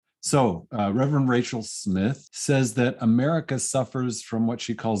So, Reverend Rachel Smith says that America suffers from what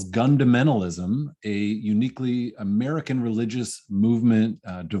she calls gundamentalism, a uniquely American religious movement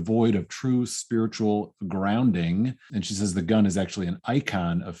devoid of true spiritual grounding. And she says the gun is actually an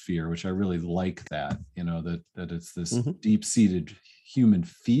icon of fear, which I really like that, that it's this deep-seated human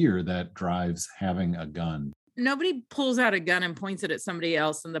fear that drives having a gun. Nobody pulls out a gun and points it at somebody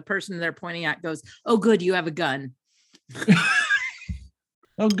else, and the person they're pointing at goes, "Oh, good, you have a gun."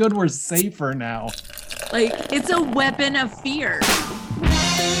 Oh, good, we're safer now. Like, it's a weapon of fear.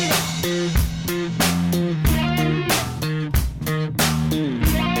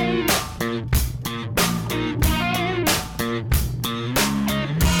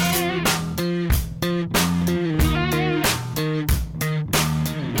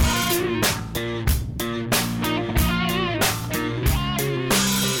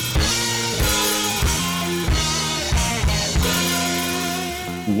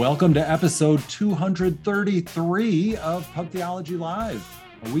 Welcome to episode 233 of Pub Theology Live,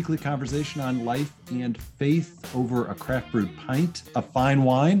 a weekly conversation on life and faith over a craft brewed pint, a fine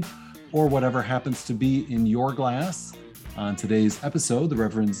wine, or whatever happens to be in your glass. On today's episode, the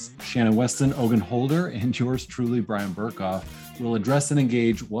Reverends Shannon Weston, Ogun Holder, and yours truly, Brian Burkhoff, will address and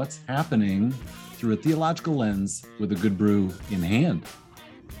engage what's happening through a theological lens with a good brew in hand.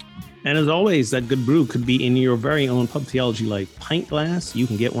 And as always, that good brew could be in your very own Pub Theology Live pint glass. You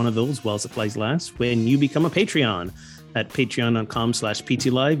can get one of those while supplies last when you become a Patreon at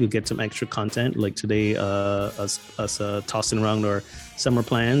patreon.com/PTLive. You'll get some extra content like today, us tossing around our summer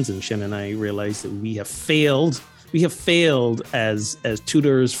plans. And Shannon and I realized that we have failed as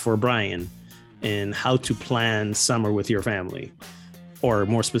tutors for Brian in how to plan summer with your family. Or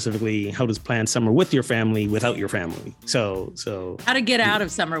more specifically, how to plan summer with your family without your family. So how to get out of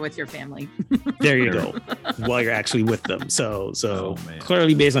summer with your family. There you go. While you're actually with them. So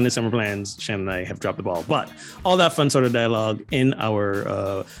clearly based on the summer plans, Shannon and I have dropped the ball. But all that fun sort of dialogue in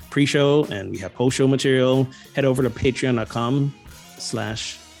our pre-show, and we have post-show material. Head over to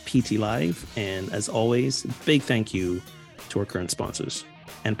patreon.com/PTLive. And as always, big thank you to our current sponsors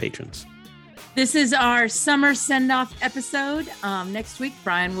and patrons. This is our summer send-off episode. Next week,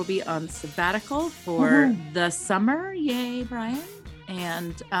 Brian will be on sabbatical for the summer. Yay, Brian.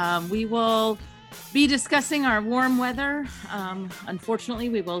 And we will be discussing our warm weather. Unfortunately,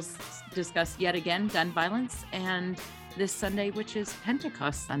 we will discuss yet again gun violence, and this Sunday, which is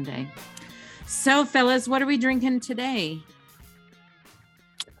Pentecost Sunday. So, fellas, what are we drinking today?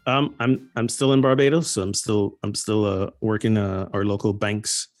 I'm still in Barbados, so I'm still working our local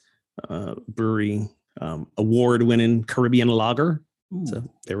Banks brewery award-winning Caribbean lager. Ooh. So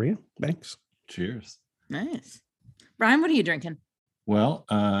there we go. Thanks. Cheers. Nice. Brian, what are you drinking? Well,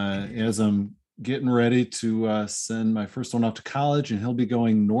 as I'm getting ready to send my first one off to college, and he'll be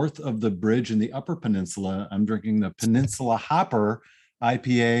going north of the bridge in the Upper Peninsula, I'm drinking the Peninsula Hopper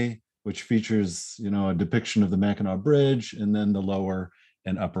IPA, which features, a depiction of the Mackinac Bridge, and then the lower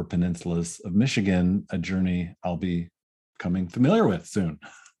and upper peninsulas of Michigan, a journey I'll be becoming familiar with soon.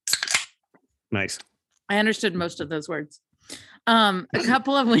 Nice. I understood most of those words. A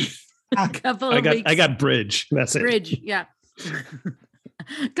couple of weeks. I got bridge. That's it. Bridge. Yeah.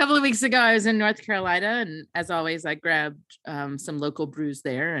 A couple of weeks ago, I was in North Carolina, and as always, I grabbed some local brews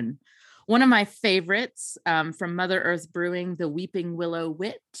there. And one of my favorites from Mother Earth Brewing, the Weeping Willow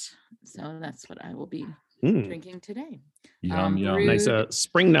Wit. So that's what I will be drinking today. Yum. Nice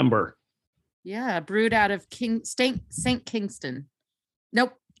spring number. Yeah, brewed out of St. Kingston.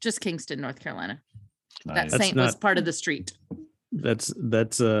 Nope. Just Kingston, North Carolina. Nice. That Saint was part of the street. That's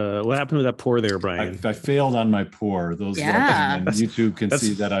what happened with that pour there, Brian? I failed on my pour. Those on YouTube can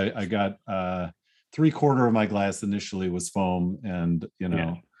see that I got 3/4 of my glass initially was foam, and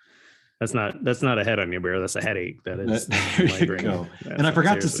that's not a head on your beer. That's a headache. That is. There you go. And I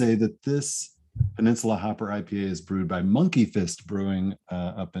forgot to say that this Peninsula Hopper IPA is brewed by Monkey Fist Brewing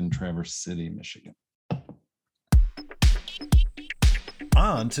up in Traverse City, Michigan.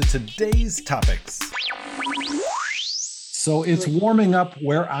 On to today's topics. So it's warming up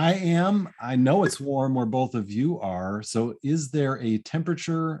where I am. I know it's warm where both of you are. So is there a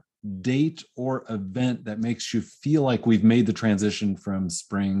temperature, date, or event that makes you feel like we've made the transition from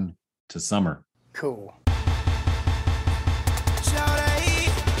spring to summer? Cool.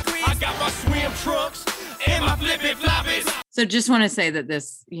 I got my swim trunks and my flippy floppies. So just want to say that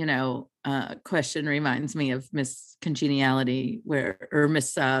this, question reminds me of Miss Congeniality, or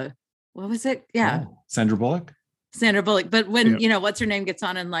Miss, what was it? Yeah. Oh, Sandra Bullock. But when, what's her name gets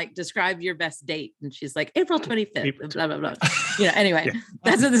on and describe your best date. And she's like, April 25th, blah, blah, blah. Anyway,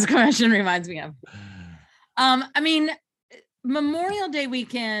 That's what this question reminds me of. Memorial Day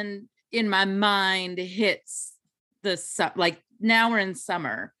weekend in my mind hits like now we're in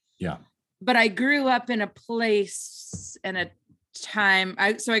summer. Yeah. But I grew up in a place and a time.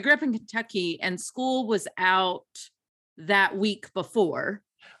 So I grew up in Kentucky, and school was out that week before.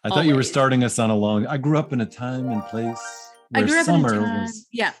 I thought you were starting us on I grew up in a time and place where summer was.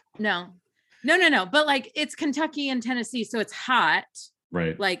 Yeah, no. But like it's Kentucky and Tennessee, so it's hot,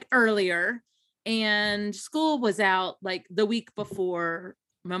 right? Like earlier, and school was out like the week before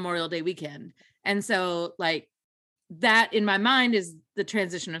Memorial Day weekend, and so like that in my mind is the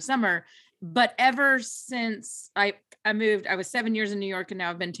transition of summer. But ever since I moved, I was 7 years in New York, and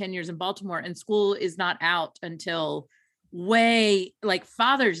now I've been 10 years in Baltimore, and school is not out until way like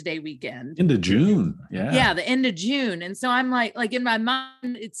Father's Day weekend into June. Yeah, the end of June. And so I'm like in my mind,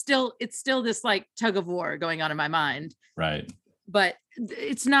 it's still this like tug of war going on in my mind. Right. But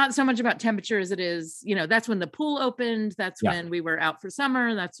it's not so much about temperature as it is, that's when the pool opened. That's when we were out for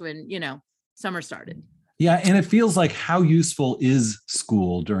summer. That's when, summer started. Yeah. And it feels like, how useful is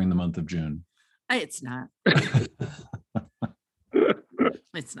school during the month of June? It's not.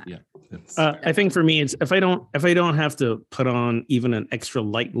 It's not. Yeah. I think for me, it's if I don't have to put on even an extra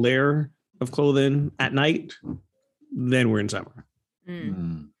light layer of clothing at night, then we're in summer.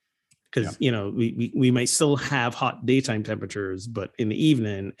 Because we might still have hot daytime temperatures, but in the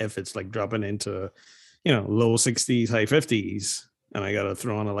evening, if it's like dropping into low 60s, high 50s, and I got to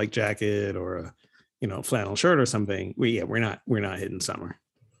throw on a light jacket or a flannel shirt or something, we're not hitting summer.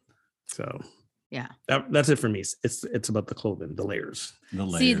 So yeah, that's it for me. It's about the clothing, the layers.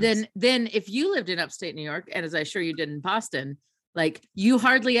 See, then if you lived in upstate New York, and as I'm sure you did in Boston, like you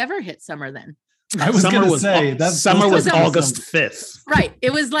hardly ever hit summer then. I was going to say that summer was August 5th. Right.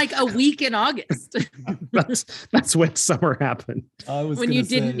 It was like a week in August. that's when summer happened. When you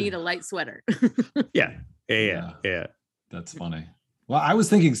didn't need a light sweater. Yeah. That's funny. Well, I was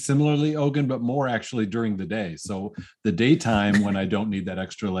thinking similarly, Ogun, but more actually during the day. So the daytime when I don't need that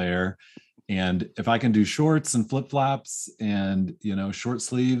extra layer. And if I can do shorts and flip-flops and, short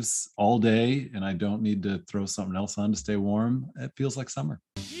sleeves all day, and I don't need to throw something else on to stay warm, it feels like summer.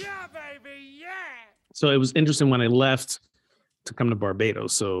 Yeah, baby, yeah. So it was interesting when I left to come to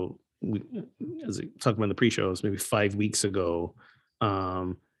Barbados. So as I talked about in the pre-shows, maybe 5 weeks ago,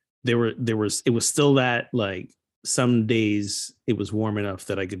 it was still that like some days it was warm enough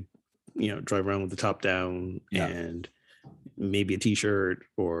that I could, drive around with the top down and maybe a t-shirt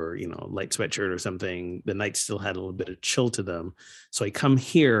or light sweatshirt or something. The nights still had a little bit of chill to them. So I come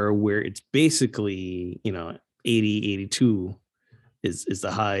here where it's basically 80, 82 is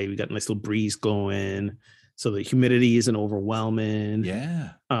the high. We got a nice little breeze going, so the humidity isn't overwhelming.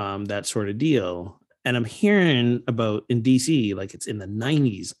 That sort of deal. And I'm hearing about in DC, like it's in the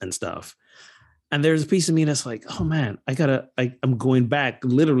 90s and stuff. And there's a piece of me that's like, oh man, I'm going back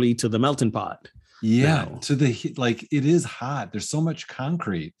literally to the melting pot. Yeah, to the like it is hot. There's so much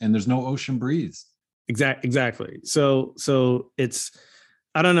concrete and there's no ocean breeze. Exactly. So it's,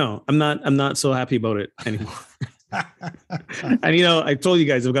 I don't know. I'm not so happy about it anymore. And I told you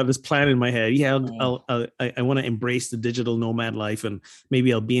guys I've got this plan in my head. Yeah, I want to embrace the digital nomad life, and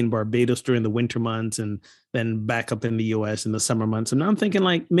maybe I'll be in Barbados during the winter months and then back up in the US in the summer months. And now I'm thinking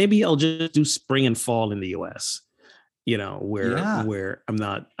like maybe I'll just do spring and fall in the US. Where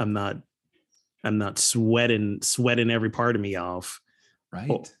I'm not sweating every part of me off.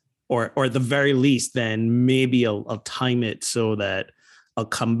 Right. Or at the very least, then maybe I'll time it so that I'll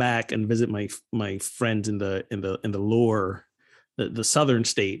come back and visit my friends in the lower, the southern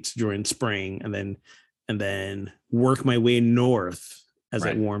states during spring, and then work my way north as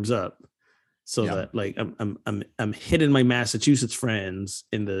it warms up, so that like I'm hitting my Massachusetts friends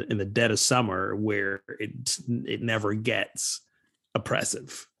in the dead of summer where it never gets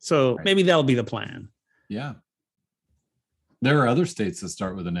oppressive. So maybe that'll be the plan. Yeah. There are other states that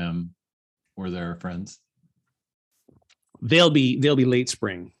start with an M where there are friends. They'll be late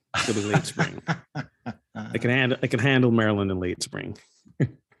spring. They'll be late spring. I can handle Maryland in late spring.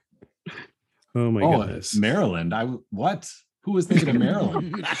 Oh my goodness. Maryland. Who was thinking of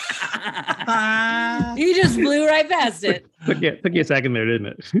Maryland? You just blew right past it. Took you a second there, didn't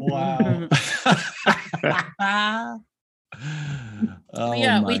it? Wow.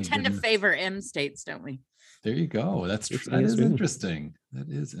 We tend to favor M states, don't we? There you go. That is interesting. That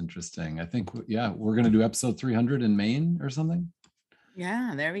is interesting. I think, we're going to do episode 300 in Maine or something.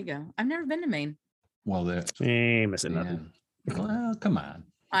 Yeah, there we go. I've never been to Maine. Well, missing nothing. Well, come on.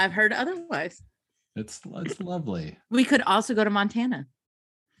 I've heard otherwise. It's lovely. We could also go to Montana.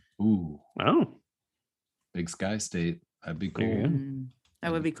 Ooh. Oh. Big Sky State. That'd be cool.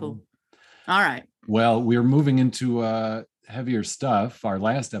 That would be cool. All right. Well, we're moving into heavier stuff. Our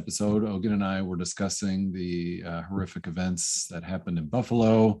last episode, Ogun and I were discussing the horrific events that happened in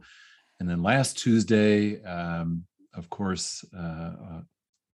Buffalo. And then last Tuesday, of course,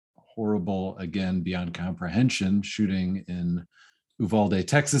 horrible, again, beyond comprehension shooting in Uvalde,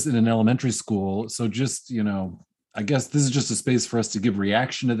 Texas, in an elementary school. So just, I guess this is just a space for us to give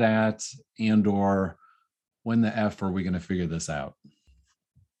reaction to that, and or when the F are we going to figure this out?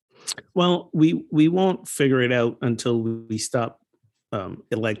 Well, we won't figure it out until we stop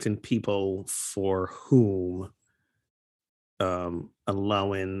electing people for whom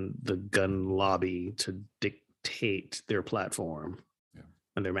allowing the gun lobby to dictate their platform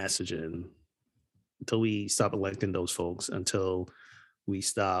and their messaging. Until we stop electing those folks, until we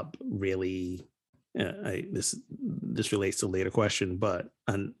stop really, this relates to a later question, but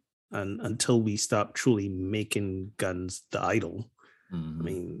until we stop truly making guns the idol. I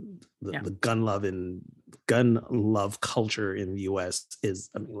mean, the gun love culture in the U.S. is,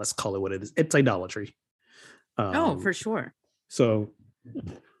 let's call it what it is. It's idolatry. For sure. So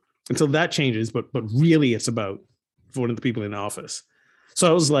until that changes, but really it's about voting the people in office. So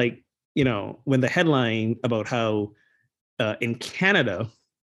I was like, when the headline about how in Canada,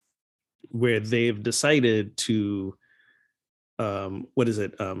 where they've decided to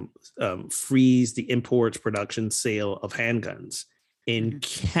freeze the imports, production, sale of handguns in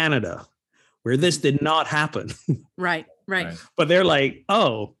Canada, where this did not happen. Right. But they're like,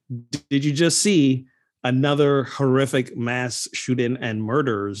 oh, did you just see another horrific mass shooting and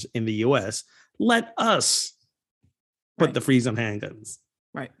murders in the US? Let us put the freeze on handguns.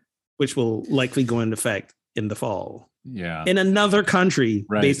 Right. Which will likely go into effect in the fall. Yeah. In another country,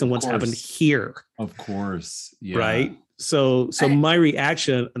 based on what's happened here. Of course. Yeah. Right. So my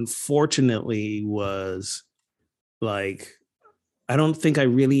reaction, unfortunately, was like, I don't think I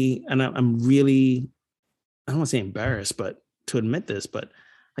really, and I'm really, I don't want to say embarrassed, but to admit this, but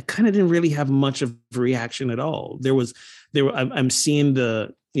I kind of didn't really have much of a reaction at all. I'm seeing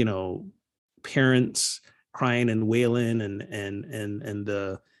the, parents crying and wailing and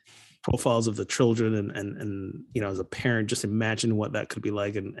the profiles of the children and as a parent, just imagine what that could be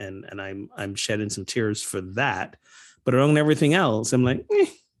like. And I'm shedding some tears for that, but around everything else, I'm like,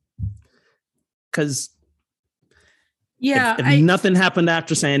 because if nothing happened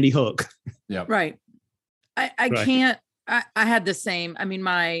after Sandy Hook. Yeah. Right. I can't, I had the same. I mean,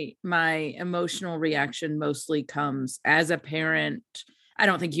 my emotional reaction mostly comes as a parent. I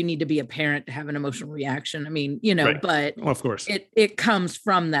don't think you need to be a parent to have an emotional reaction. I mean, but of course it comes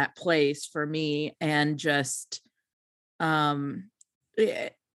from that place for me, and just, but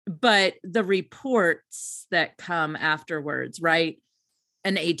the reports that come afterwards, right?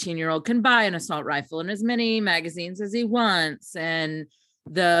 An 18-year-old can buy an assault rifle in as many magazines as he wants. And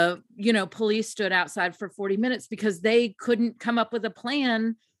the, police stood outside for 40 minutes because they couldn't come up with a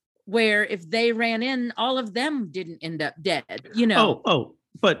plan where if they ran in, all of them didn't end up dead,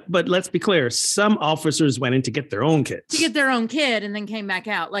 But let's be clear. Some officers went in to get their own kids. To get their own kid and then came back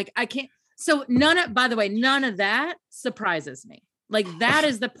out. Like, I can't. So none of that surprises me. Like, that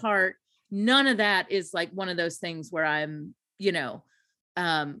is the part. None of that is like one of those things where I'm,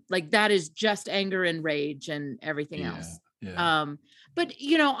 like, that is just anger and rage and everything else. Yeah. But,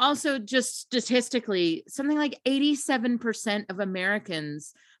 also just statistically, something like 87% of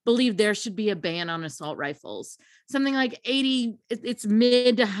Americans believe there should be a ban on assault rifles. Something like it's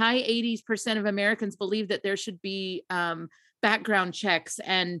mid to high 80% of Americans believe that there should be background checks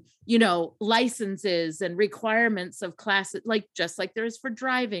and, licenses and requirements of classes, like just like there is for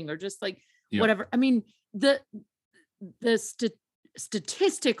driving or just like whatever. I mean, the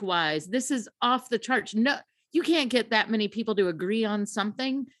statistic wise, this is off the charts. No, you can't get that many people to agree on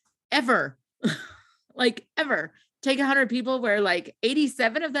something ever. Like, ever. Take 100 people where like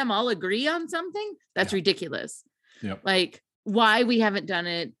 87 of them all agree on something. That's ridiculous. Yep. Like, why we haven't done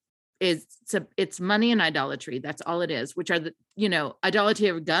it is it's money and idolatry. That's all it is, which are the, idolatry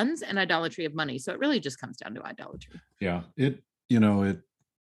of guns and idolatry of money. So it really just comes down to idolatry. Yeah.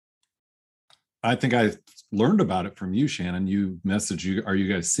 I think I learned about it from you, Shannon. You messaged you, are you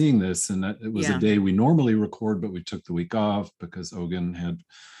guys seeing this? And that it was a day we normally record, but we took the week off because Ogun had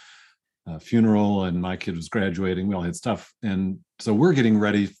a funeral and my kid was graduating. We all had stuff. And so we're getting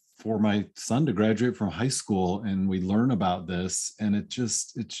ready for my son to graduate from high school. And we learn about this, and it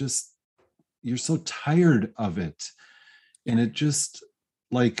just, you're so tired of it. And it just,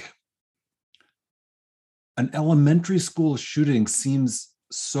 like, an elementary school shooting seems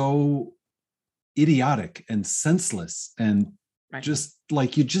so idiotic and senseless and just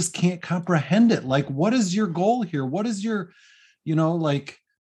like, you just can't comprehend it. Like, what is your goal here? What is your, it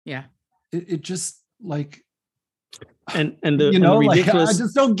just, like, And the, You and the know, like, I ridiculous.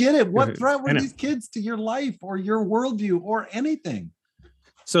 just don't get it. What threat I were know. these kids to your life or your worldview or anything?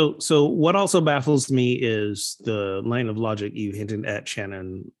 So what also baffles me is the line of logic you hinted at,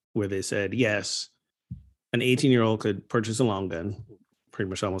 Shannon, where they said, yes, an 18-year-old could purchase a long gun, pretty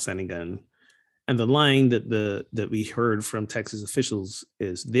much almost any gun. And the line that we heard from Texas officials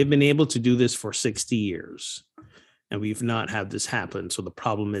is they've been able to do this for 60 years, and we've not had this happen. So the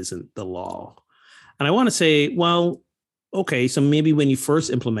problem isn't the law. And I want to say, well, okay, so maybe when you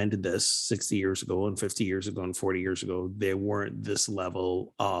first implemented this 60 years ago and 50 years ago and 40 years ago, there weren't this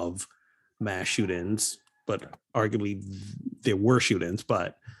level of mass shootings, but arguably there were shootings,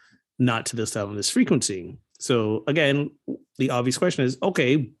 but not to this level, this frequency. So again, the obvious question is,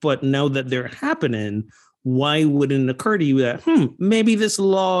 okay, but now that they're happening, why wouldn't it occur to you that, maybe this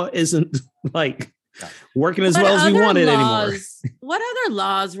law isn't like working as well as we wanted anymore? What other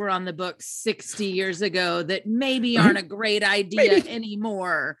laws were on the books 60 years ago that maybe aren't a great idea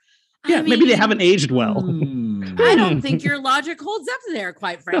anymore? Yeah, I maybe they mean, haven't aged well. I don't think your logic holds up there,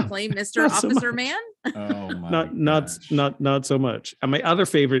 quite frankly, Mr. not so Officer much. Man. Oh my Not so much. And my other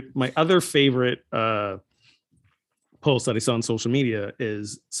favorite post that I saw on social media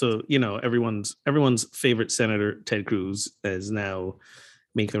is, so everyone's favorite Senator Ted Cruz is now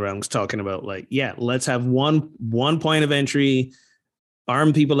making the rounds talking about, like, yeah, let's have one point of entry,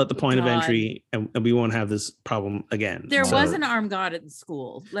 arm people at the point of entry, and we won't have this problem again. There was an armed guard at the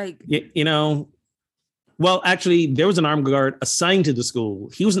school, like, well, actually, there was an armed guard assigned to the school.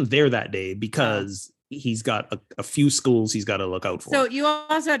 He wasn't there that day because he's got a few schools he's got to look out for. So you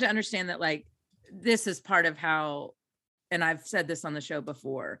also have to understand that, like, this is part of how, and I've said this on the show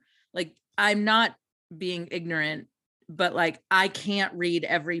before, like, I'm not being ignorant, but like, I can't read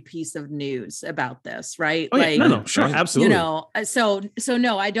every piece of news about this, right? Oh, yeah. Like, No, sure, absolutely. So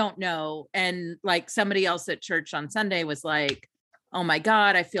no, I don't know. And like, somebody else at church on Sunday was like, oh my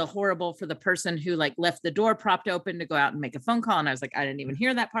God, I feel horrible for the person who like left the door propped open to go out and make a phone call. And I was like, I didn't even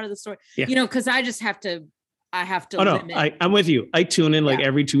hear that part of the story, because I just have to, Oh no, I'm with you. I tune in like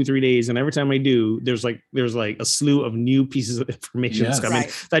every 2-3 days, and every time I do, there's like a slew of new pieces of information that's coming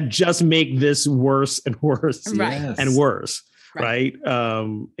that just make this worse and worse and worse. Right.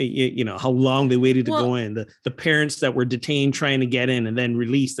 How long they waited to go in, the parents that were detained trying to get in and then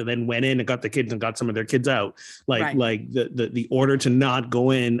released and then went in and got the kids and got some of their kids out, like the order to not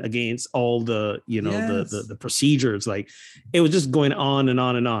go in against all the the procedures, like it was just going on and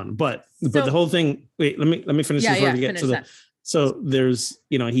on and on. But the whole thing, wait, let me finish this before we get to the. So there's,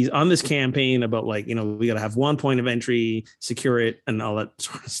 he's on this campaign about like, we got to have one point of entry, secure it, and all that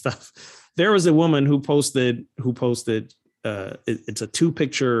sort of stuff. There was a woman who posted. It's a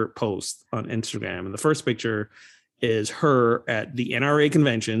 2-picture post on Instagram, and the first picture is her at the NRA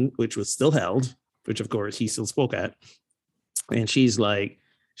convention, which was still held, which of course he still spoke at, and she's like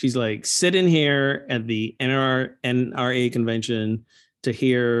sitting here at the NRA convention to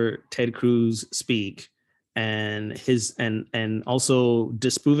hear Ted Cruz speak, and also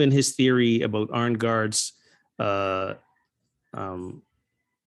disproving his theory about armed guards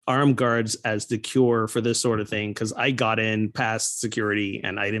as the cure for this sort of thing, because I got in past security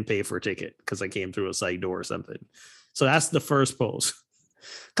and I didn't pay for a ticket because I came through a side door or something. So that's the first post.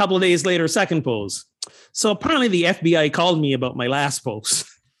 A couple of days later, second post. So apparently the FBI called me about my last post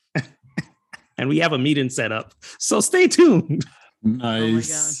and we have a meeting set up. So stay tuned.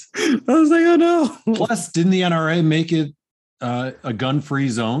 Nice. Oh I was like, oh no. Plus, didn't the NRA make it a gun-free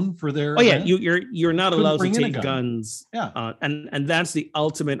zone for their? Oh yeah, you're not allowed to take guns. Yeah, and that's the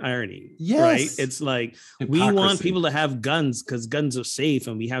ultimate irony. Yes, right. It's like hypocrisy. We want people to have guns because guns are safe,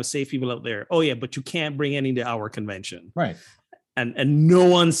 and we have safe people out there. Oh yeah, but you can't bring any to our convention. Right. And no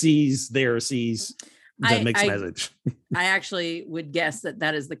one sees the mixed message. I actually would guess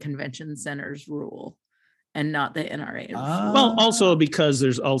that is the convention center's rule, and not the NRA. Well, also because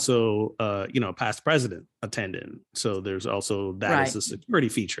there's also past president attending, so there's also that as a security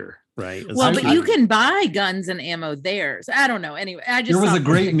feature, right? Well, but you can buy guns and ammo there. So I don't know. Anyway, there was a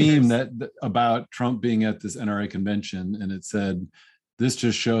great meme that about Trump being at this NRA convention, and it said, "This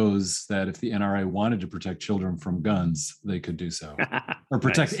just shows that if the NRA wanted to protect children from guns, they could do so, or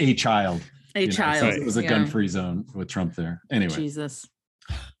protect a child." So it was a gun-free zone with Trump there. Anyway, Jesus.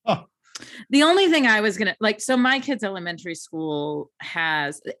 Oh. The only thing I was going to so my kid's elementary school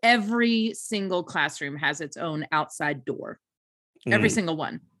has every single classroom has its own outside door, every single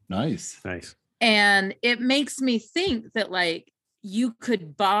one. Nice. And it makes me think that like you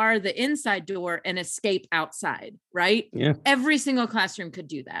could bar the inside door and escape outside, right? Yeah. Every single classroom could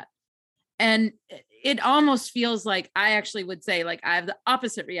do that. And it almost feels like I actually would say like I have the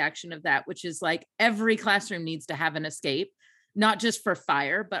opposite reaction of that, which is like every classroom needs to have an escape, not just for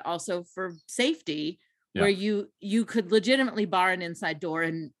fire, but also for safety, where you could legitimately bar an inside door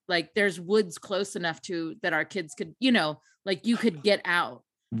and like there's woods close enough to that our kids could, like you could get out.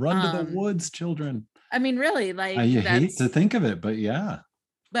 Run to the woods, children. I mean, really, like I hate to think of it, but yeah.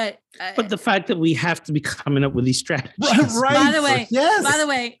 But the fact that we have to be coming up with these strategies. Right. By the way, yes. By the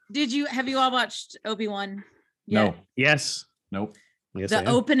way, have you all watched Obi-Wan? No. Yes. Nope. Yes, the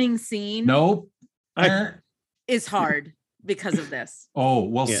opening scene. Nope. Is hard because of this. Oh,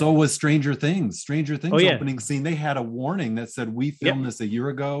 well, so was Stranger Things. Stranger Things opening scene. They had a warning that said we filmed this a year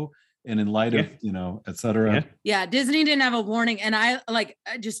ago, and in light of et cetera. Yeah, Disney didn't have a warning, and I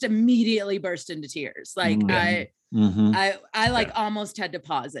just immediately burst into tears. Like I like almost had to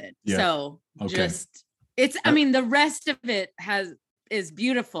pause it. Yeah. So just it's I mean the rest of it is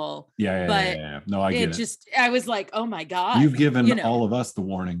beautiful. Yeah. No, I get it. Just I was like, oh my God. You've given all of us the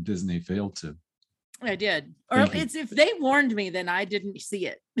warning Disney failed to. I did. Or it's if they warned me, then I didn't see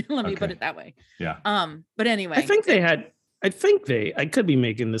it. Let me put it that way. Yeah. But anyway. I could be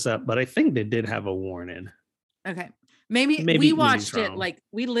making this up, but I think they did have a warning. Okay. Maybe we watched it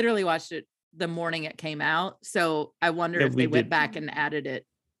we literally watched it the morning it came out. So I wonder if they went back and added it,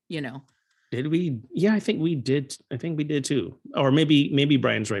 Did we? Yeah, I think we did. I think we did too. Or maybe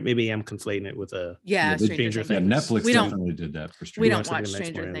Brian's right. Maybe I'm conflating it with Stranger Things. Yeah, Netflix definitely did that for Stranger Things. We don't watch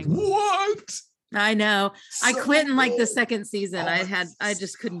Stranger Things. What? I know. I quit in like the second season. I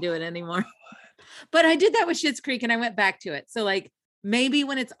just couldn't do it anymore. But I did that with Schitt's Creek and I went back to it. So like maybe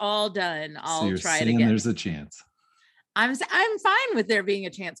when it's all done, I'll try it again. There's a chance. I'm fine with there being a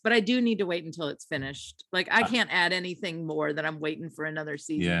chance, but I do need to wait until it's finished. Like I can't add anything more that I'm waiting for another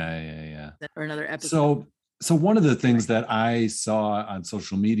season. Yeah. Or another episode. So one of the things that I saw on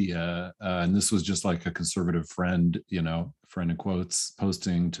social media, and this was just like a conservative friend, friend in quotes,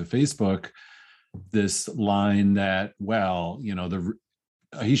 posting to Facebook, this line that,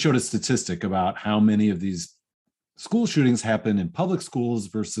 he showed a statistic about how many of these school shootings happen in public schools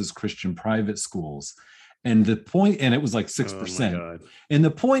versus Christian private schools. And the point, and it was like 6%. And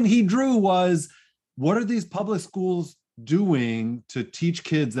the point he drew was, what are these public schools doing to teach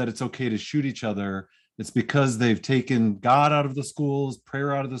kids that it's okay to shoot each other? It's because they've taken God out of the schools,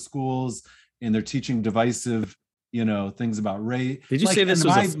 prayer out of the schools, and they're teaching divisive, things about race. Did you say this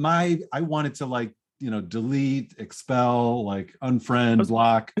was I wanted to delete, expel, unfriend,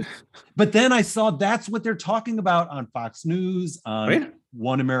 block. But then I saw that's what they're talking about on Fox News, on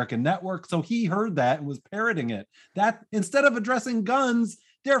One American Network. So he heard that and was parroting it. That instead of addressing guns,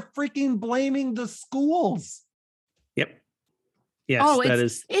 they're freaking blaming the schools. Yep.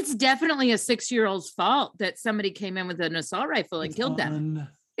 Yes, it's definitely a 6-year-old's fault that somebody came in with an assault rifle and killed them.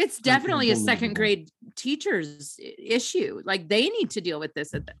 It's definitely a second grade teacher's issue. Like they need to deal with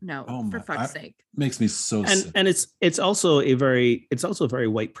this. For fuck's sake. Makes me so sick. And it's also a very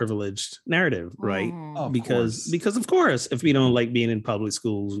white privileged narrative, right? Because of course, if we don't like being in public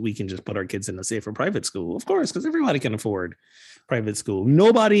schools, we can just put our kids in a safer private school. Of course, because everybody can afford private school.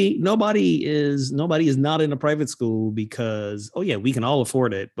 Nobody is not in a private school because we can all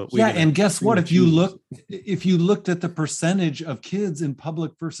afford it. But and guess what? If you looked at the percentage of kids in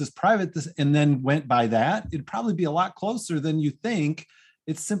public versus private, and then went by that, it'd probably be a lot closer than you think.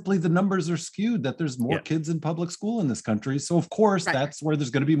 It's simply the numbers are skewed that there's more kids in public school in this country. So of course that's where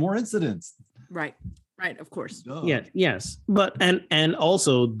there's going to be more incidents. Right. Of course. Yeah. Yes. But and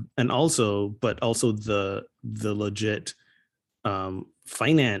also the legit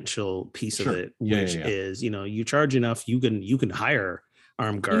financial piece of it, which is, you charge enough, you can hire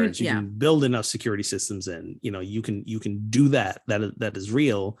armed guards, you can build enough security systems in, you can do that is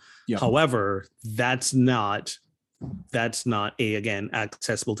real. However, that's not again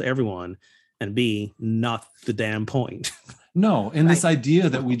accessible to everyone, and B, not the damn point. No, and this idea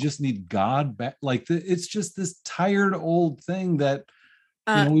that we just need God back, it's just this tired old thing that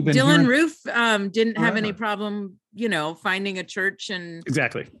we've been Dylan Roof didn't have any problem, finding a church and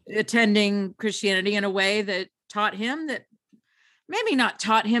attending Christianity in a way that taught him that maybe not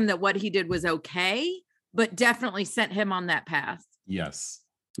taught him that what he did was okay, but definitely sent him on that path. Yes.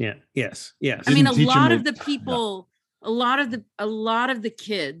 Yeah. Yes. I mean, a lot of the people, a lot of the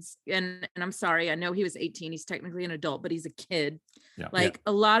kids, and I'm sorry, I know he was 18. He's technically an adult, but he's a kid.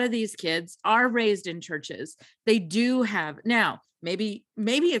 A lot of these kids are raised in churches. They do have now. Maybe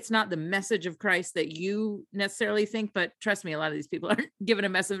it's not the message of Christ that you necessarily think, but trust me, a lot of these people aren't given a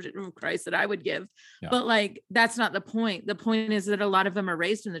message of Christ that I would give. Yeah. But that's not the point. The point is that a lot of them are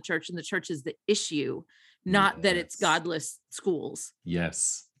raised in the church, and the church is the issue, not that it's godless schools.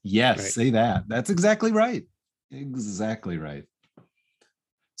 Yes. Yes, Right. say that. That's exactly right. Exactly right.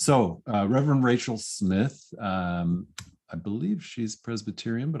 So, Reverend Rachel Smith, I believe she's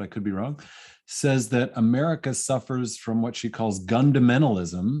Presbyterian, but I could be wrong, says that America suffers from what she calls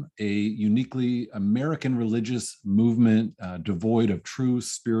gundamentalism, a uniquely American religious movement devoid of true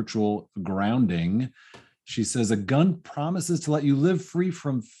spiritual grounding. She says a gun promises to let you live free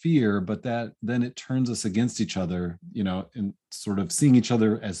from fear, but that then it turns us against each other, and sort of seeing each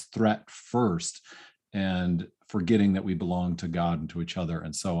other as threat first and forgetting that we belong to God and to each other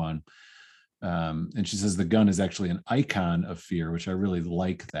and so on. And she says the gun is actually an icon of fear, which I really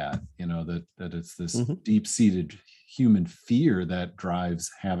like that, that it's this deep-seated human fear that drives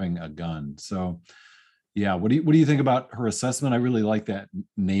having a gun. So yeah, what do you think about her assessment? I really like that,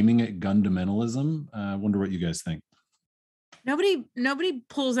 naming it gundamentalism. I wonder what you guys think. Nobody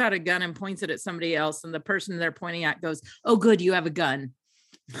pulls out a gun and points it at somebody else, and the person they're pointing at goes, "Oh, good, you have a gun."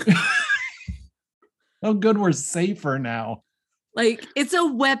 Oh, good, we're safer now. Like, it's a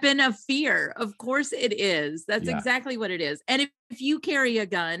weapon of fear. Of course it is. That's Yeah. exactly what it is. And if you carry a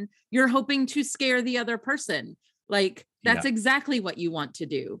gun, you're hoping to scare the other person. Like, that's exactly what you want to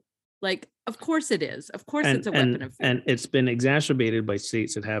do. Like, of course it is. Of course it's a weapon of fear. And it's been exacerbated by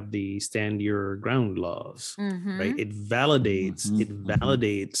states that have the stand your ground laws, right? It validates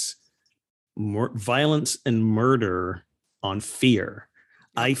violence and murder on fear.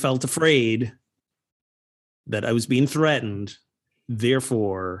 I felt afraid that I was being threatened.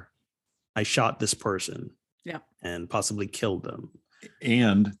 Therefore, I shot this person. Yeah. And possibly killed them.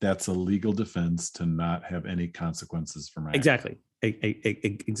 And that's a legal defense to not have any consequences for my Exactly.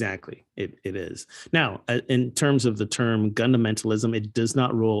 Exactly. It is. Now, in terms of the term gundamentalism, it does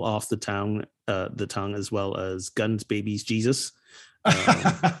not roll off the tongue as well as guns, babies, Jesus.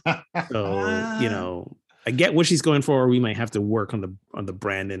 So, I get what she's going for. We might have to work on the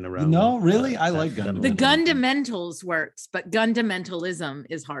branding around. No, really? I like gun. The Gundamentals works, but Gundamentalism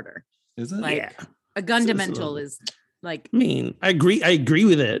is harder. Is it? Like, Yeah. A Gundamental is like. I mean, I agree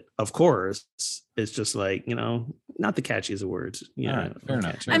with it. Of course, it's just like, not the catchiest of words. All right, fair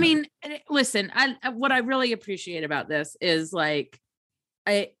enough. I mean, listen. What I really appreciate about this is like,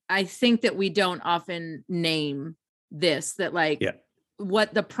 I think that we don't often name this. That like. Yeah.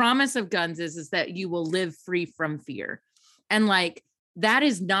 What the promise of guns is that you will live free from fear. And like, that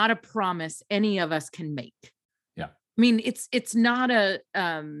is not a promise any of us can make. Yeah. I mean, it's not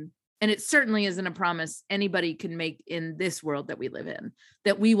and it certainly isn't a promise anybody can make in this world that we live in,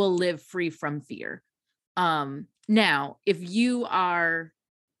 that we will live free from fear. Now, if you are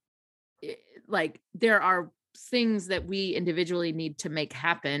like, there are things that we individually need to make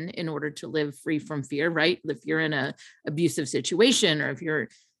happen in order to live free from fear, right? If you're in a abusive situation, or if you're,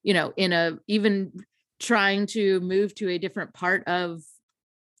 even trying to move to a different part of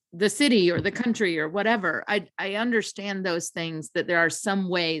the city or the country or whatever, I understand those things, that there are some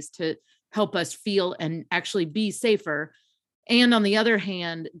ways to help us feel and actually be safer. And on the other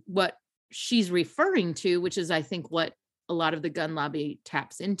hand, what she's referring to, which is, I think, what a lot of the gun lobby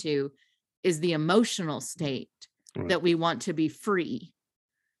taps into, is the emotional state that we want to be free.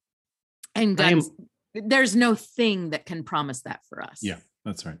 And guns, there's no thing that can promise that for us. Yeah,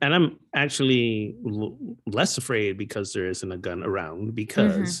 that's right. And I'm actually less afraid because there isn't a gun around,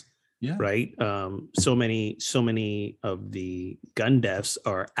 because right, so many of the gun deaths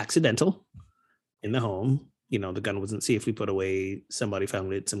are accidental in the home. The gun wasn't safely put away. Somebody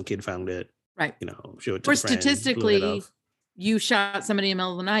found it. Some kid found it. Right. Showed it to or the friend, statistically, you shot somebody in the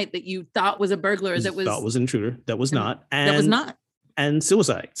middle of the night that you thought was a burglar, thought was an intruder. That was not. That was not. And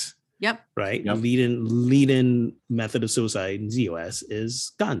suicides. Yep. Right. Yep. Lead-in method of suicide in the US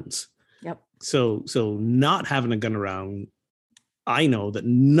is guns. Yep. So not having a gun around, I know that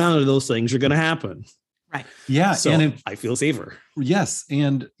none of those things are going to happen. Right. Yeah. So and I feel safer. Yes.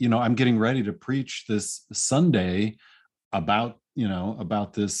 And, I'm getting ready to preach this Sunday about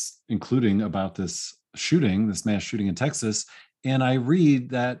this, including about this mass shooting in Texas. And I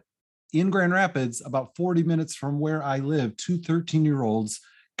read that in Grand Rapids, about 40 minutes from where I live, 2 13-year-olds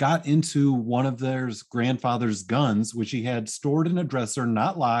got into one of their grandfather's guns, which he had stored in a dresser,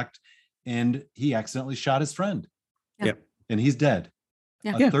 not locked, and he accidentally shot his friend. Yep. And he's dead.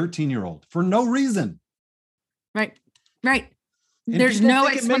 Yeah. A 13-year-old for no reason. Right. Right. And There's people no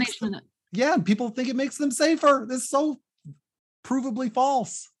think it makes explanation. Yeah. And people think it makes them safer. This is so provably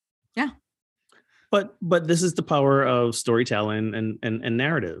false. Yeah. But this is the power of storytelling and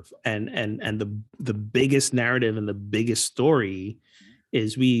narrative, and the biggest narrative and the biggest story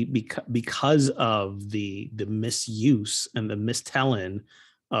is because of the misuse and the mistelling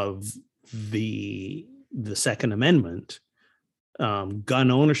of the Second Amendment.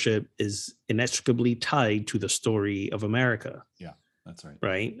 gun ownership is inextricably tied to the story of America. Yeah, that's right.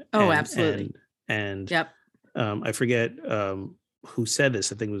 Right. Oh, absolutely. And Yep. I forget who said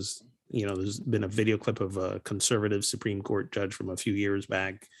this. I think it was, there's been a video clip of a conservative Supreme Court judge from a few years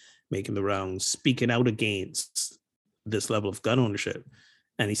back making the rounds, speaking out against this level of gun ownership.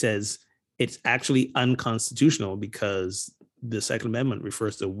 And he says it's actually unconstitutional because the Second Amendment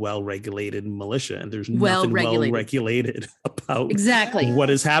refers to well-regulated militia, and there's nothing well-regulated about what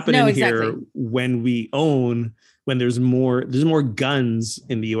is happening here when there's more guns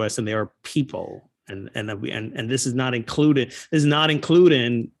in the U.S. than there are people. And this is not included. This is not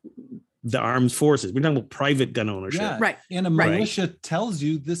including the armed forces. We're talking about private gun ownership, right? And a militia tells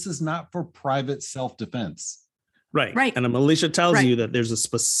you this is not for private self-defense, right? And a militia tells you that there's a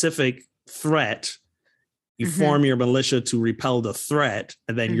specific threat. You form your militia to repel the threat,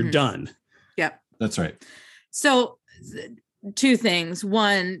 and then you're done. Yep, that's right. So, two things.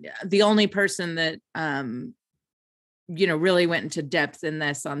 One, the only person that really went into depth in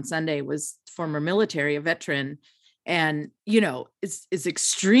this on Sunday was former military, a veteran, and is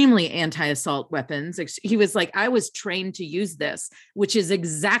extremely anti-assault weapons. He was like, I was trained to use this, which is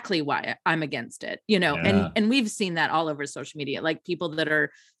exactly why I'm against it. And we've seen that all over social media, like people that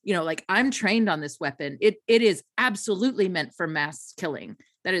are like, I'm trained on this weapon. It is absolutely meant for mass killing.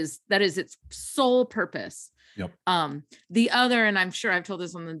 That is its sole purpose. Yep. The other, and I'm sure I've told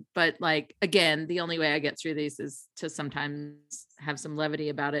this one, but like, again, the only way I get through these is to sometimes have some levity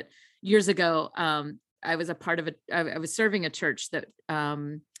about it. Years ago, I was a part of I was serving a church that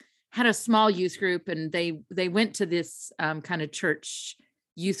had a small youth group, and they went to this kind of church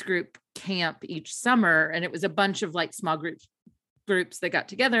youth group camp each summer. And it was a bunch of like small groups that got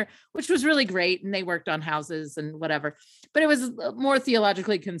together, which was really great. And they worked on houses and whatever, but it was more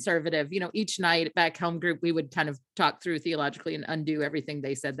theologically conservative. Each night back home group, we would kind of talk through theologically and undo everything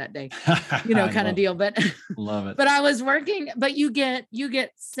they said that day, kind of deal. But love it. But I was working, but you get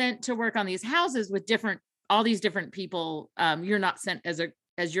sent to work on these houses with all these different people. You're not sent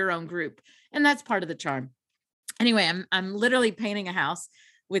as your own group. And that's part of the charm. Anyway, I'm literally painting a house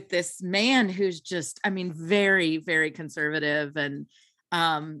with this man who's just, very, very conservative and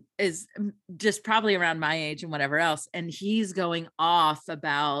is just probably around my age and whatever else. And he's going off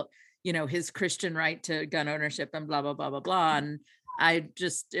about, his Christian right to gun ownership and blah, blah, blah, blah, blah. And I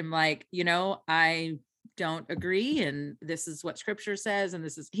just am like, I don't agree. And this is what scripture says. And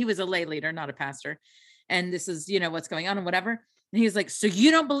he was a lay leader, not a pastor. And this is, what's going on and whatever. And he was like, so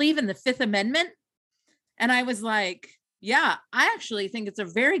you don't believe in the Fifth Amendment? And I was like, yeah, I actually think it's a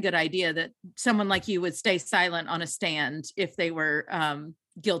very good idea that someone like you would stay silent on a stand if they were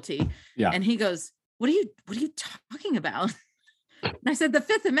guilty. Yeah. And he goes, what are you talking about? And I said, the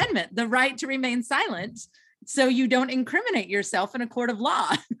Fifth Amendment, the right to remain silent so you don't incriminate yourself in a court of law.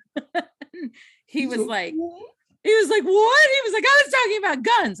 He was like, what? He was like, I was talking about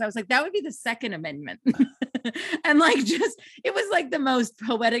guns. I was like, that would be the Second Amendment. And like, it was like the most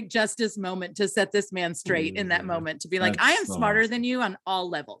poetic justice moment to set this man straight in that moment, to be like, I am so smarter than you on all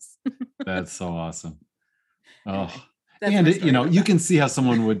levels. That's so awesome. Oh, and you can see how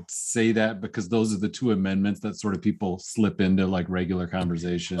someone would say that, because those are the two amendments that sort of people slip into like regular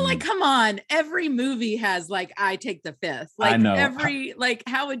conversation. Like, come on, every movie has like, I take the fifth. Like, I know.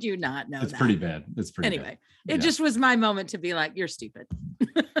 How would you not know? It's pretty bad. Anyway, it just was my moment to be like, you're stupid.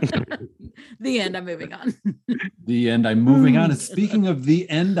 The end. I'm moving on. The end. I'm moving on. And speaking of the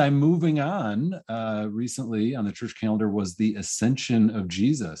end, I'm moving on. Recently on the church calendar was the Ascension of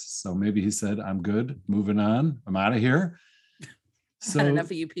Jesus. So maybe he said, I'm good, moving on. I'm out of here. So enough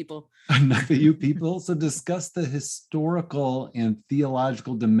of you people. Enough of you people. So discuss the historical and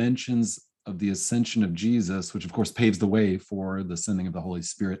theological dimensions of the Ascension of Jesus, which of course paves the way for the sending of the Holy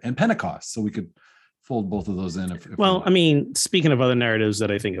Spirit and Pentecost. So we could fold both of those in. Speaking of other narratives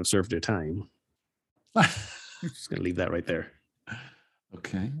that I think have served their time, I'm just going to leave that right there.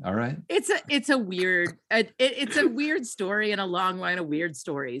 Okay. All right. It's a weird story and a long line of weird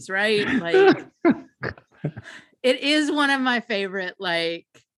stories, right? Like, it is one of my favorite, like,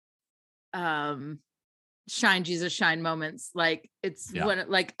 shine Jesus shine moments. Like, when,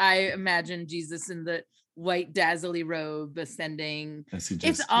 like, I imagine Jesus in the white dazzly robe ascending.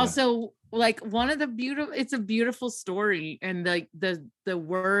 It's also like one of the it's a beautiful story, and like the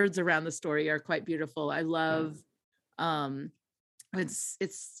words around the story are quite beautiful. I love it's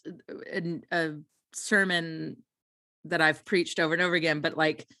a sermon that I've preached over and over again, but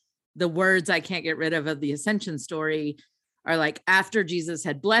like the words I can't get rid of the Ascension story are like, after Jesus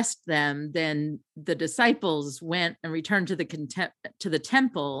had blessed them, then the disciples went and returned to the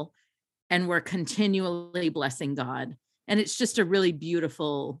temple and were continually blessing God And it's just a really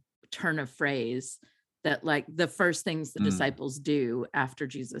beautiful turn of phrase that like the first things the disciples do after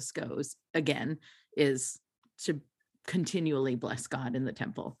Jesus goes again is to continually bless God in the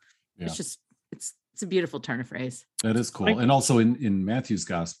temple. Yeah. It's just, it's a beautiful turn of phrase. That is cool. And also in Matthew's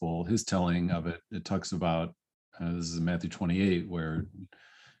gospel, his telling of it, it talks about, this is in Matthew 28, where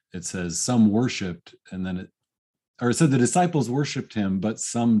it says some worshiped, and then it said the disciples worshiped him, but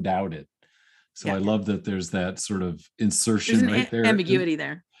some doubted. So I love that there's that sort of insertion right there. Ambiguity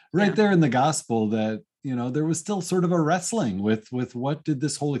there. Right there in the gospel that, there was still sort of a wrestling with what did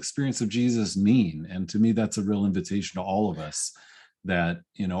this whole experience of Jesus mean? And to me, that's a real invitation to all of us that,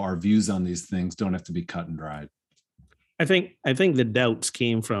 our views on these things don't have to be cut and dried. I think the doubts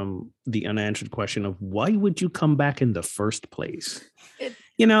came from the unanswered question of why would you come back in the first place?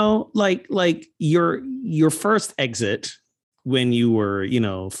 Like your first exit when you were,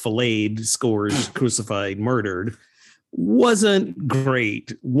 filleted, scourged, crucified, murdered wasn't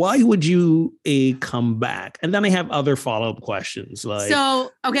great. Why would you come back? And then I have other follow-up questions. Like,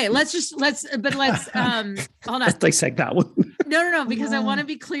 so, okay, let's hold on. Let's dissect that one. No, because I want to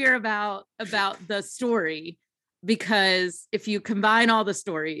be clear about the story, because if you combine all the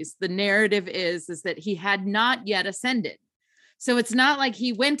stories, the narrative is that he had not yet ascended. So it's not like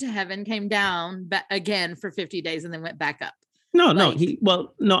he went to heaven, came down again for 50 days and then went back up.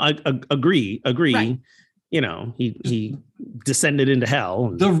 I agree. Right. He descended into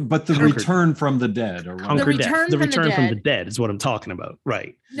hell. But the return from the dead, or conquered death. The return from the dead is what I'm talking about.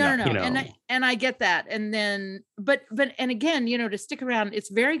 Right. No. And I get that. And then, but again, to stick around, it's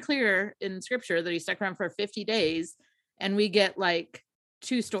very clear in scripture that he stuck around for 50 days and we get like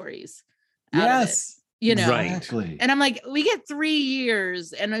 2 stories. Yes. Right. Exactly. And I'm like, we get 3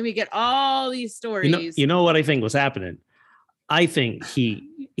 years and then we get all these stories. You know what I think was happening? I think he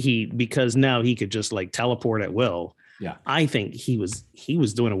because now he could just like teleport at will. Yeah. I think he was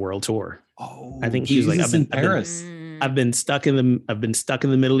doing a world tour. Oh, I think he was like, I've been in Paris. I've been stuck in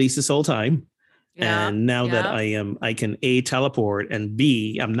the Middle East this whole time. Yeah, and now that I can A, teleport, and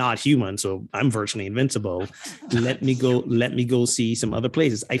B, I'm not human, so I'm virtually invincible. Let me go see some other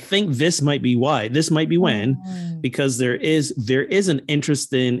places. I think this might be when, because there is an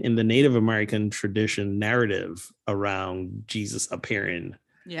interest in the Native American tradition narrative around Jesus appearing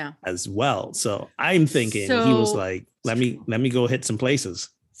as well. So I'm thinking he was like, let me go hit some places.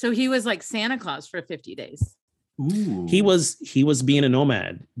 So he was like Santa Claus for 50 days. Ooh. He was being a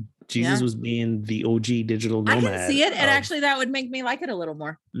nomad. Jesus was being the OG digital nomad. I can see it, and actually that would make me like it a little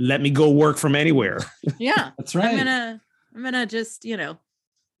more. Let me go work from anywhere. Yeah, that's right. I'm gonna just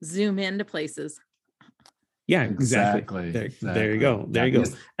zoom into places. Yeah, exactly. There you go. There you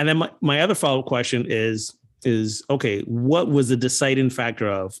go. And then my other follow-up question is okay, what was the deciding factor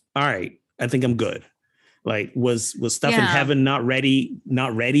of, all right, I think I'm good? Like, was stuff in heaven not ready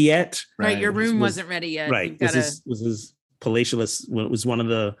yet? Right. Your room wasn't ready yet. Right. Was his palatial, was one of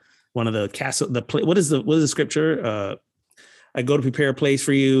the castle, what is the scripture? I go to prepare a place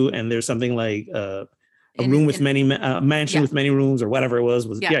for you, and there's something like a room with many mansion with many rooms, or whatever it was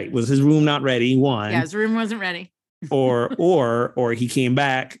his room not ready? One. Yeah, his room wasn't ready. or he came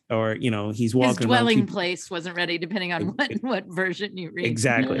back, or he's walking. His dwelling place wasn't ready, depending on what version you read.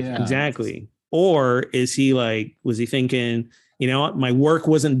 Exactly. Or was he thinking, my work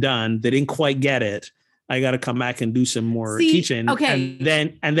wasn't done, they didn't quite get it, I got to come back and do some more teaching. Okay.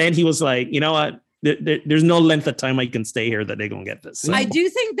 And then he was like, you know what? There's no length of time I can stay here that they're going to get this. So I do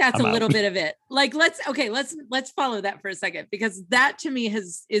think that's a little bit of it. Like, let's follow that for a second, because that to me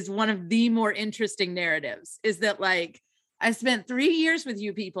is one of the more interesting narratives, is that like, I spent 3 years with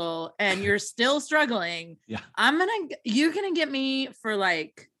you people and you're still struggling. Yeah. You're going to get me for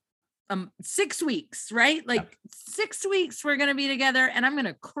like 6 weeks, right? Like 6 weeks we're going to be together, and I'm going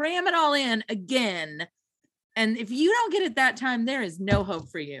to cram it all in again. And if you don't get it that time, there is no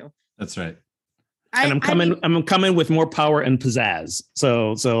hope for you. That's right. I'm coming with more power and pizzazz.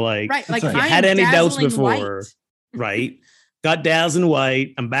 So like, right. Like, if you had any doubts before, right? Got dazzling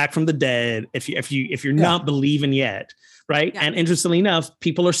white. I'm back from the dead. If you're not believing yet, right? Yeah. And interestingly enough,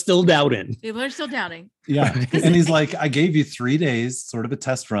 people are still doubting. Yeah. And he's like, I gave you 3 days, sort of a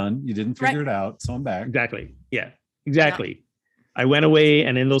test run. You didn't figure it out, so I'm back. Exactly. Yeah, exactly. Yeah. I went away,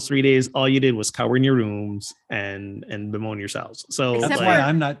 and in those 3 days, all you did was cower in your rooms and bemoan yourselves. So that's why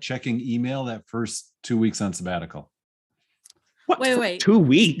I'm not checking email that first 2 weeks on sabbatical. What? Wait. 2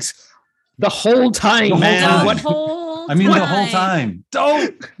 weeks? The whole time, man. The whole time.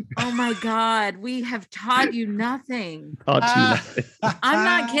 Don't. Oh my God. We have taught you nothing. I'm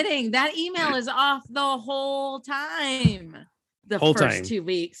not kidding. That email is off the whole time. The first 2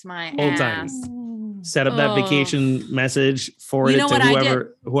 weeks, my whole ass. Time. Set up that vacation message, forward You know it to what I did?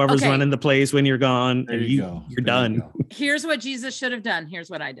 whoever's Okay. running the place when you're gone, There and you go. you're There done. you go. Here's what Jesus should have done. Here's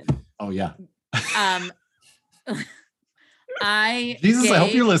what I did. Oh yeah. Um, Jesus, I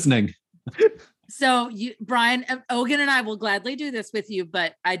hope you're listening. So Brian, Ogan and I will gladly do this with you,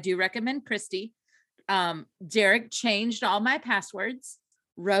 but I do recommend Christy. Derek changed all my passwords,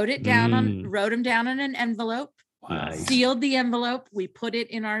 wrote them down in an envelope, Nice. sealed the envelope. We put it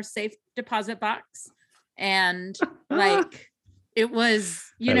in our safe deposit box, and like it was,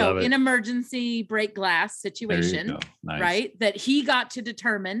 I love it. an emergency break glass There you situation, go. Nice. right? That he got to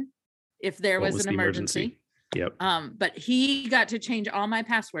determine if there What was an the emergency. Yep. But he got to change all my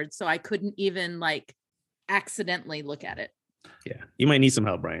passwords, so I couldn't even like accidentally look at it. Yeah. You might need some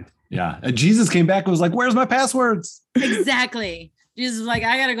help, Brian. Yeah. And Jesus came back and was like, "Where's my passwords?" Exactly. Jesus was like,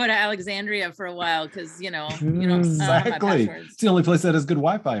 I gotta go to Alexandria for a while because you don't my Exactly. passwords. It's the only place that has good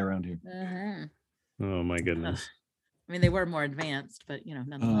Wi-Fi around here. Uh-huh. Oh my goodness. I mean, they were more advanced, but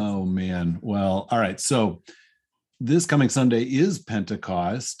nonetheless. Oh man. Well, all right. So this coming Sunday is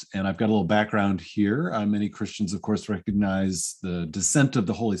Pentecost, and I've got a little background here. Many Christians, of course, recognize the descent of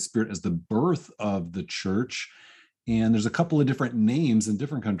the Holy Spirit as the birth of the church. And there's a couple of different names in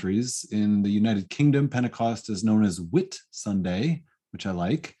different countries. In the United Kingdom, Pentecost is known as Whit Sunday, which I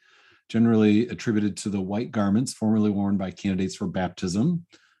like, generally attributed to the white garments formerly worn by candidates for baptism.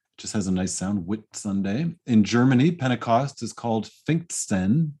 Just has a nice sound, Whit Sunday. In Germany, Pentecost is called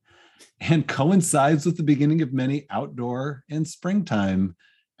Pfingsten and coincides with the beginning of many outdoor and springtime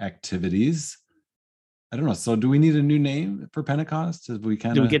activities. I don't know. So do we need a new name for Pentecost? Have we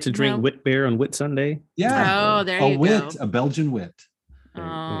kind Do of we get to drink No. Wit Beer on Whit Sunday? Yeah. Oh, there a you wit, go. a Belgian wit.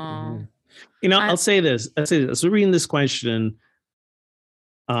 Oh. I'll say this. So reading this question,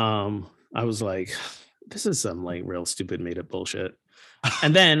 I was like, this is some like real stupid made up bullshit.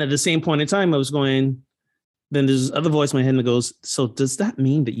 And then at the same point in time, I was going, then there's this other voice in my head that goes, so does that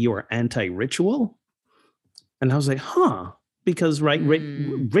mean that you are anti-ritual? And I was like, because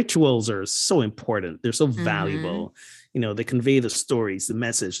rituals are so important. They're so valuable. They convey the stories, the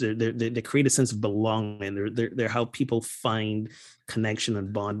message. They create a sense of belonging. They're how people find connection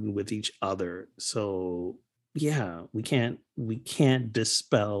and bonding with each other. So yeah, we can't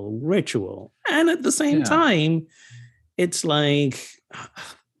dispel ritual. And at the same time, it's like,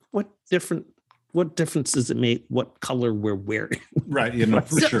 what difference does it make what color we're wearing? Right.